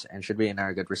Raiders and should be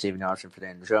another good receiving option for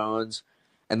Daniel Jones.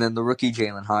 And then the rookie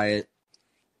Jalen Hyatt.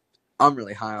 I'm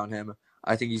really high on him.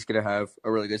 I think he's going to have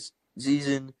a really good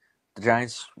season. The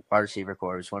Giants' wide receiver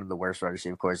core was one of the worst wide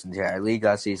receiver cores in the entire league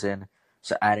last season.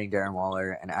 So adding Darren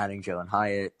Waller and adding Jalen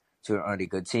Hyatt to an already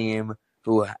good team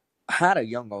who had a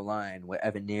young O-line with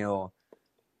Evan Neal.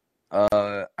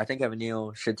 I think Evan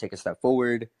Neal should take a step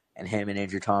forward, and him and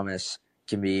Andrew Thomas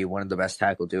can be one of the best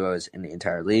tackle duos in the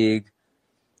entire league.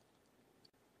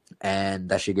 And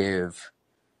that should give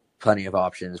plenty of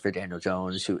options for Daniel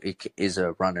Jones, who is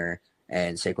a runner,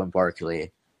 and Saquon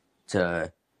Barkley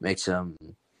to make some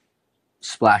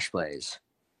splash plays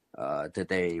that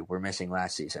they were missing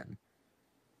last season.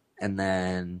 And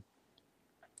then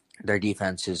their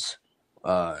defense has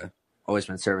always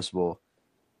been serviceable.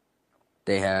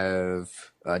 They have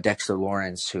Dexter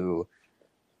Lawrence, who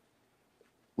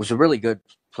was a really good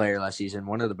player last season,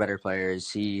 one of the better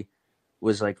players. He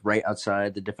was like right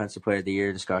outside the Defensive Player of the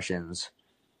Year discussions.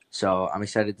 So I'm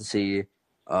excited to see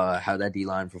how that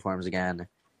D-line performs again.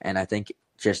 And I think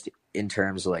just in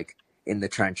terms of like in the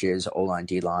trenches, O-line,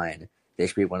 D-line, they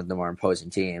should be one of the more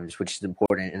imposing teams, which is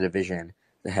important in a division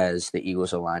that has the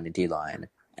Eagles O-line and D-line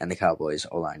and the Cowboys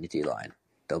O-line and D-line.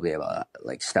 They'll be able to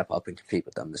like step up and compete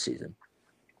with them this season.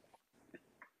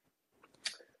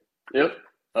 Yep.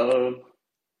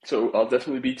 So I'll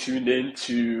definitely be tuned in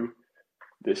to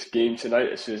this game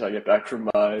tonight as soon as I get back from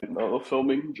my little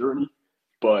filming journey.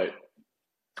 But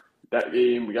that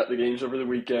game, we got the games over the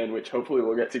weekend, which hopefully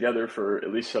we'll get together for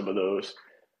at least some of those.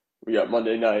 We got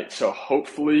Monday night, so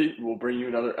hopefully we'll bring you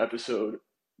another episode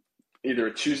either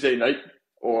Tuesday night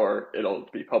or it'll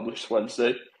be published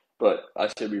Wednesday. But I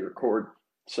say we record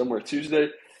somewhere Tuesday,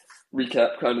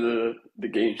 recap kind of the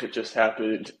games that just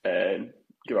happened, and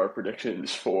give our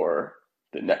predictions for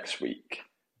the next week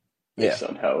based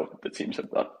on how the teams have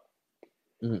done.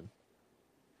 Mm-hmm.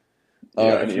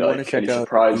 If you want to check out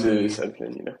surprises,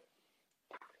 anything,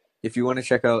 If you want to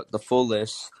check out the full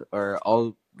list, or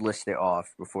I'll list it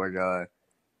off before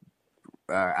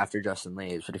after Justin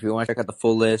leaves. But if you want to check out the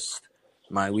full list,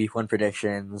 my Week 1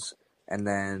 predictions, and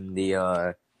then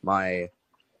the my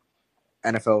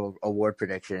NFL award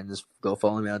predictions, go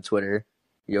follow me on Twitter,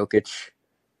 Jokic,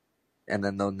 and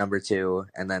then the number 2,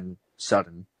 and then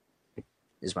Sutton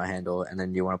is my handle. And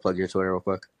then you want to plug your Twitter real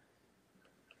quick?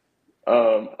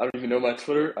 I don't even know my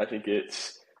Twitter. I think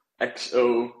it's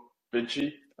XO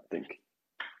Vinci. I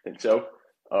think so.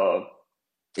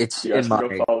 It's you guys in can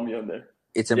my. Go follow me on there.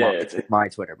 It's in my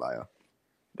Twitter bio.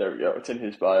 There we go. It's in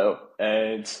his bio,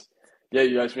 and yeah,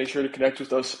 you guys make sure to connect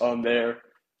with us on there.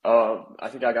 I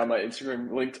think I got my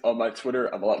Instagram linked on my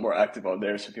Twitter. I'm a lot more active on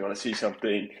there, so if you want to see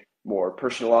something more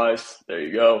personalized, there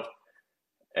you go.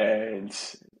 And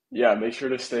yeah, make sure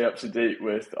to stay up to date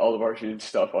with all of our student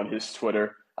stuff on his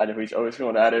Twitter. I know he's always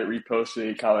going at it,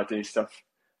 reposting, commenting, stuff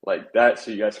like that, so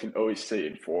you guys can always stay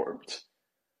informed.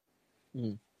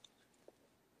 Okay.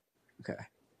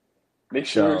 Make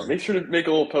sure to make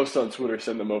a little post on Twitter,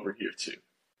 send them over here too.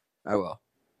 I will.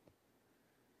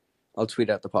 I'll tweet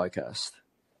out the podcast.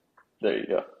 There you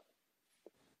go.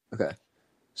 Okay.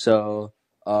 So,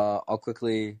 I'll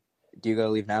quickly. Do you gotta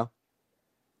leave now?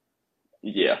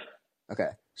 Yeah. Okay.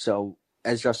 So,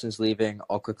 as Justin's leaving,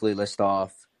 I'll quickly list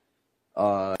off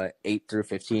 8 through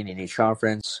 15 in each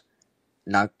conference.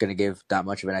 Not gonna give that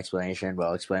much of an explanation, but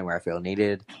I'll explain where I feel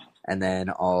needed, and then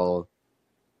I'll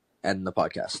end the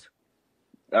podcast.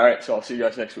 All right. So I'll see you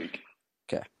guys next week.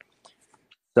 Okay.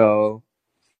 So.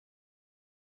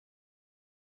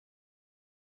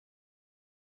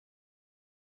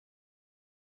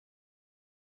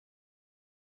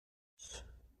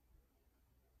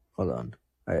 Hold on.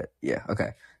 Yeah,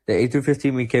 okay. The 8 through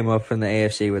 15 we came up from the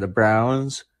AFC were the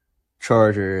Browns,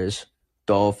 Chargers,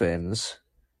 Dolphins,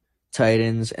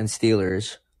 Titans, and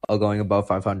Steelers, all going above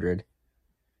 500.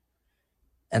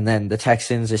 And then the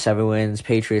Texans are 7 wins,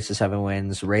 Patriots are 7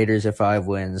 wins, Raiders are 5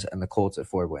 wins, and the Colts are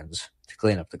 4 wins to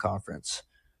clean up the conference.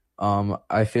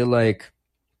 I feel like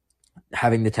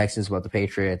having the Texans above the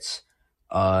Patriots,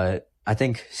 I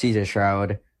think CJ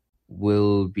Stroud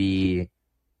will be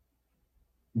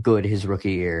good his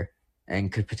rookie year and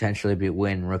could potentially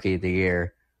win Rookie of the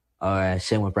Year.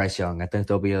 Same with Bryce Young. I think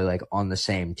they'll be like on the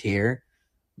same tier.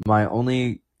 My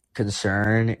only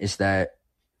concern is that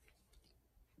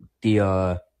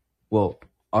obviously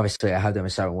I have them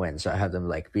as 7 wins, so I have them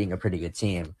like being a pretty good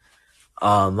team.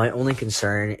 My only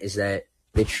concern is that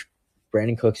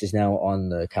Brandon Cooks is now on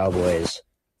the Cowboys,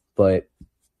 but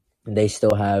they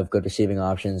still have good receiving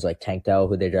options like Tank Dell,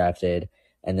 who they drafted,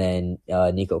 and then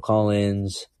Nico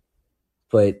Collins,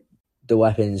 but the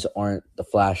weapons aren't the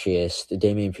flashiest.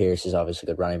 Dameon Pierce is obviously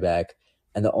a good running back,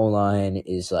 and the O-line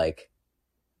is like,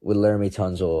 with Laramie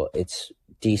Tunzel, it's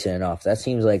decent enough. That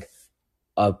seems like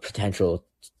a potential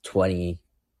 20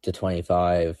 to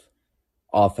 25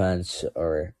 offense,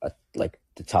 or like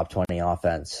the top 20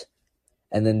 offense.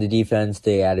 And then the defense,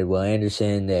 they added Will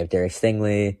Anderson, they have Derek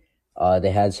Stingley,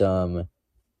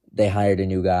 they hired a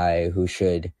new guy who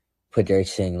should put Derek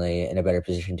Stingley in a better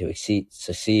position to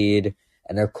succeed.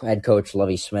 And their head coach,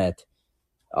 Lovie Smith,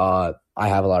 I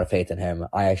have a lot of faith in him.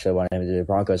 I actually wanted him to be the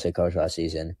Broncos head coach last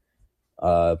season.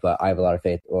 But I have a lot of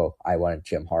faith. Well, I wanted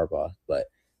Jim Harbaugh, but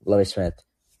Lovie Smith,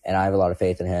 and I have a lot of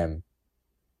faith in him.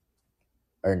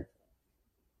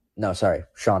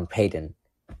 Sean Payton.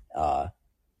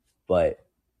 But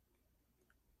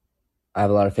I have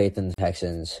a lot of faith in the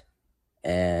Texans,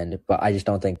 but I just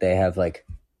don't think they have like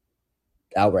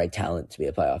outright talent to be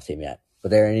a playoff team yet. But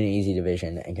they're in an easy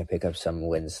division and can pick up some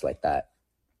wins like that.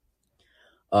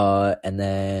 And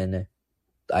then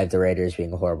I have the Raiders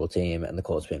being a horrible team and the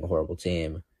Colts being a horrible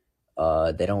team.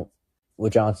 They don't,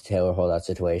 with Jonathan Taylor holdout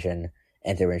situation,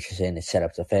 Anthony Richardson is set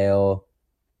up to fail,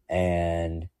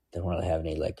 and they don't really have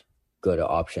any like good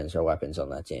options or weapons on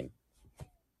that team.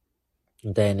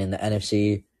 Then in the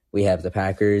NFC, we have the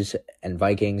Packers and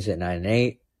Vikings at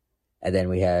 9-8, and then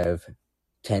we have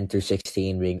 10 through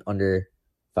 16 being under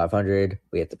 500.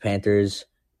 We have the Panthers,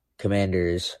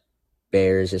 Commanders,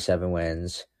 Bears at 7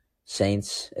 wins,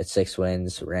 Saints at 6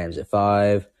 wins, Rams at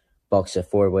 5, Bucks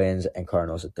at 4 wins, and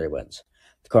Cardinals at 3 wins.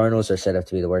 The Cardinals are set up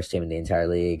to be the worst team in the entire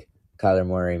league. Kyler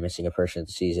Murray missing a portion of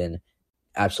the season.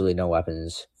 Absolutely no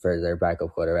weapons for their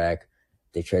backup quarterback.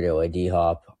 They traded away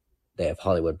D-Hop. They have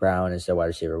Hollywood Brown as their wide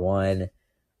receiver 1.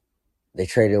 They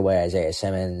traded away Isaiah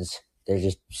Simmons. They're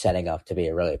just setting up to be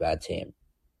a really bad team.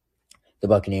 The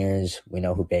Buccaneers, we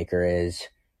know who Baker is.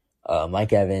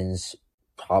 Mike Evans,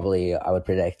 probably I would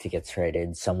predict he gets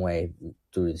traded some way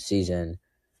through the season.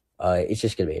 It's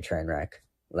just going to be a train wreck.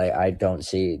 Like, I don't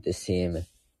see this team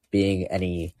being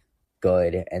any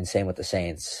good. And same with the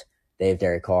Saints. They have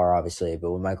Derek Carr, obviously,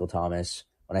 but with Michael Thomas,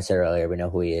 when I said earlier, we know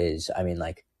who he is. I mean,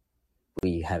 like,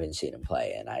 we haven't seen him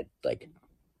play, and I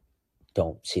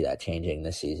don't see that changing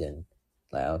this season.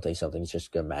 Like, I don't think something's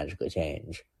just going to magically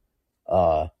change.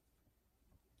 And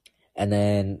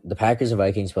then the Packers and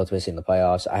Vikings both missing the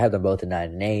playoffs. I have them both at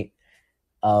 9-8.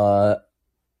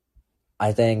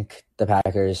 I think the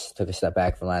Packers took a step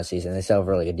back from last season. They still have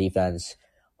really good defense.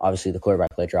 Obviously, the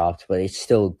quarterback play dropped, but it's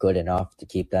still good enough to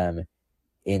keep them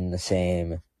in the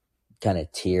same kind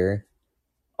of tier.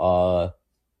 But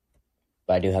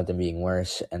I do have them being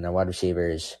worse, and their wide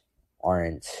receivers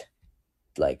aren't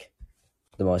like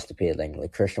the most appealing.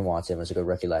 Like, Christian Watson was a good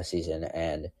rookie last season,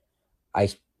 and I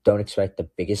don't expect the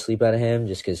biggest leap out of him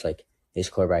just because like his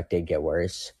quarterback did get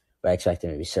worse, but I expect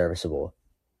him to be serviceable.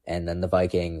 And then the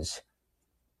Vikings,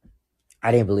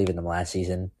 I didn't believe in them last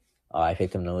season. I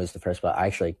picked them to lose the first, but I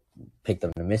actually picked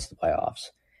them to miss the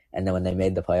playoffs. And then when they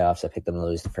made the playoffs, I picked them to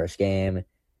lose the first game.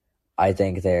 I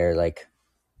think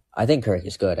I think Kirk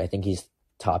is good. I think he's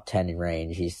top 10 in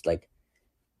range. He's like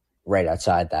right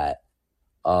outside that.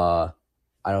 I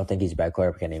don't think he's a bad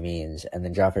quarterback by any means. And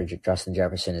then Justin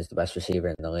Jefferson is the best receiver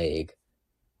in the league.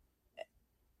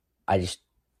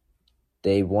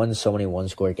 They won so many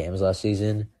one-score games last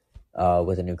season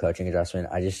with a new coaching adjustment.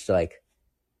 I just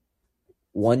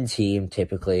one team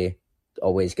typically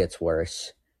always gets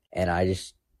worse, and I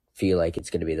just feel like it's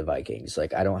going to be the Vikings.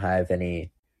 Like, I don't have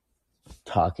any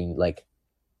talking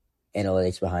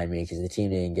analytics behind me because the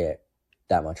team didn't get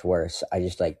that much worse. I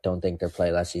just don't think their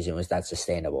play last season was that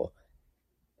sustainable.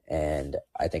 And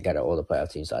I think out of all the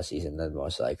playoff teams last season, they're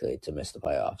most likely to miss the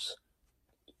playoffs.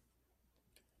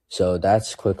 So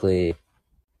that's quickly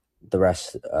the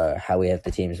rest, how we have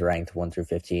the teams ranked 1 through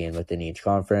 15 within each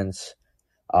conference.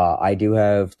 I do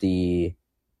have the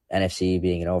NFC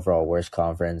being an overall worse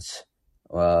conference,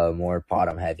 more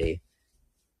bottom heavy,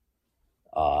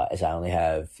 as I only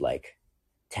have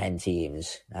 10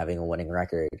 teams having a winning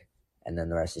record, and then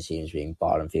the rest of the teams being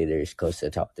bottom feeders close to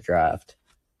the top of the draft.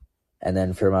 And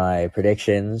then for my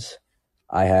predictions,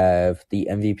 I have the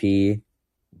MVP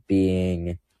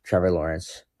being Trevor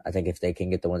Lawrence. I think if they can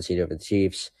get the 1 seed over the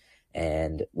Chiefs,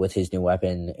 and with his new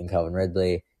weapon in Calvin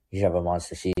Ridley, he should have a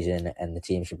monster season, and the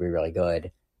team should be really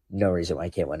good. No reason why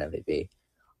he can't win MVP.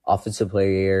 Offensive player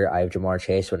of the year, I have Jamar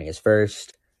Chase winning his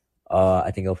first.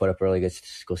 I think he'll put up a really good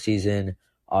statistical season.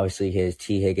 Obviously, his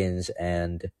T. Higgins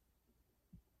and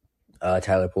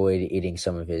Tyler Boyd eating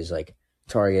some of his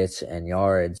targets and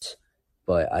yards,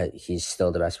 but he's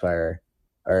still the best player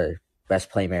or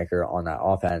best playmaker on that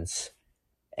offense.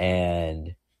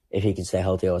 And if he can stay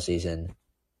healthy all season,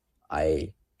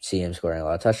 I see him scoring a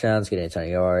lot of touchdowns, getting a ton of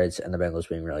yards, and the Bengals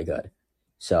being really good.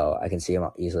 So I can see him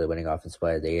easily winning Offensive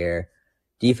Player of the Year.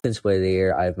 Defensive Player of the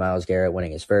Year, I have Myles Garrett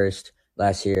winning his first.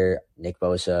 Last year, Nick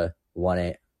Bosa won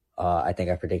it. I think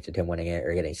I predicted him winning it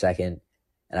or getting second.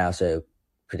 And I also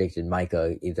predicted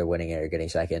Micah either winning it or getting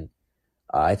second.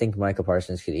 I think Micah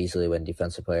Parsons could easily win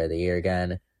Defensive Player of the Year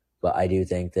again. But I do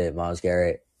think that Myles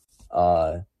Garrett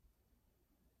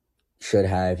should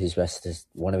have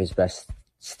one of his best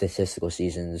statistical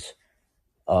seasons,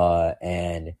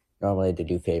 and normally they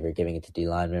do favor giving it to D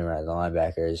linemen rather than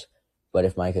linebackers. But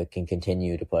if Micah can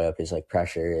continue to play up his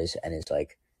pressures and his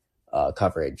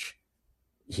coverage,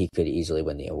 he could easily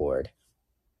win the award.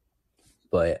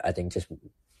 But I think just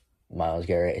Myles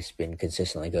Garrett has been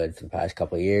consistently good for the past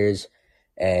couple of years,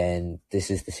 and this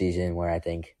is the season where I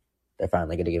think they're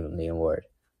finally going to give him the award.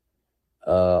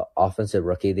 Offensive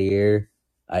Rookie of the Year,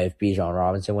 I have Bijan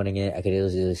Robinson winning it. I could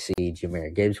easily see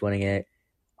Jahmyr Gibbs winning it,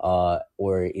 or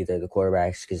either the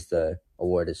quarterbacks, because the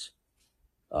award has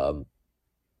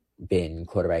been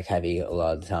quarterback heavy a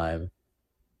lot of the time.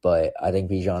 But I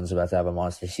think Bijan's about to have a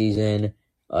monster season,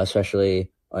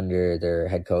 especially under their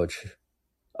head coach,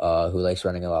 who likes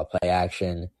running a lot of play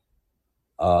action,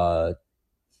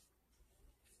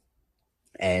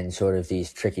 and sort of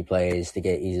these tricky plays to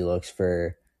get easy looks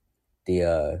for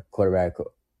the quarterback.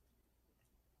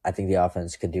 I think the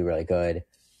offense could do really good,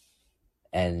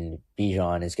 and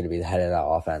Bijan is going to be the head of that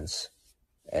offense,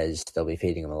 as they'll be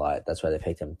feeding him a lot. That's why they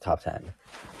picked him top 10,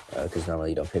 because normally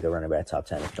you don't pick a running back top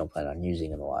 10 if you don't plan on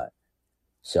using him a lot.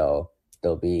 So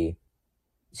they'll be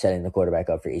setting the quarterback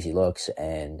up for easy looks,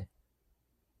 and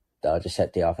they'll just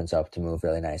set the offense up to move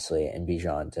really nicely, and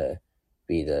Bijan to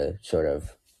be the sort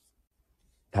of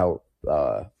power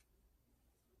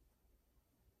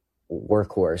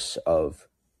workhorse of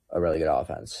a really good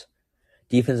offense.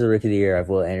 Defensive Rookie of the Year, I have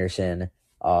Will Anderson.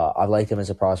 I've liked him as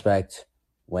a prospect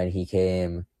when he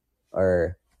came,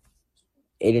 or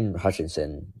Aiden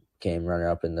Hutchinson came runner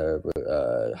up in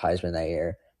the Heisman that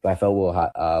year, but I felt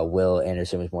Will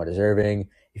Anderson was more deserving.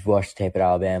 If you watch the tape at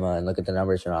Alabama and look at the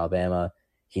numbers from Alabama,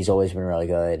 he's always been really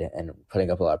good and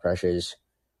putting up a lot of pressures.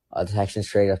 The Texans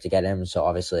traded up to get him, so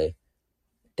obviously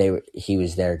he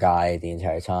was their guy the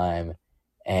entire time,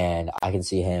 and I can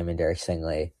see him and Derek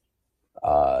Stingley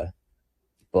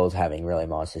both having really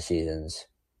monster seasons.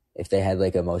 If they had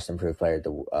a most improved player of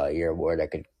the year award, I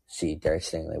could see Derek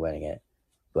Stingley winning it.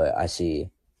 But I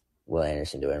see Will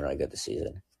Anderson doing really good this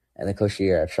season. And the coach of the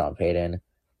year, I have Sean Payton.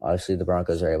 Obviously, the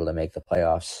Broncos are able to make the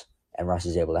playoffs, and Russ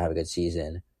is able to have a good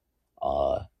season.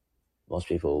 Most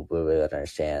people would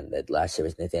understand that last year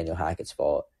was Nathaniel Hackett's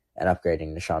fault, and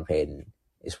upgrading to Sean Payton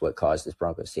is what caused this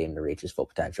Broncos team to reach his full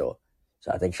potential.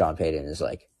 So I think Sean Payton is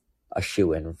a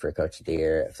shoo-in for Coach of the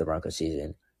Year if the Broncos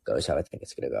season goes how I think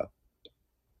it's going to go.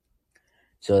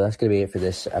 So that's going to be it for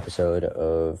this episode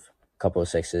of Couple of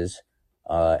Sixes.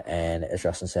 And as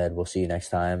Justin said, we'll see you next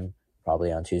time,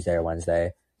 probably on Tuesday or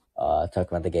Wednesday, talking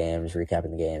about the games,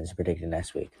 recapping the games, predicting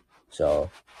next week.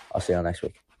 So I'll see you all next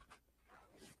week.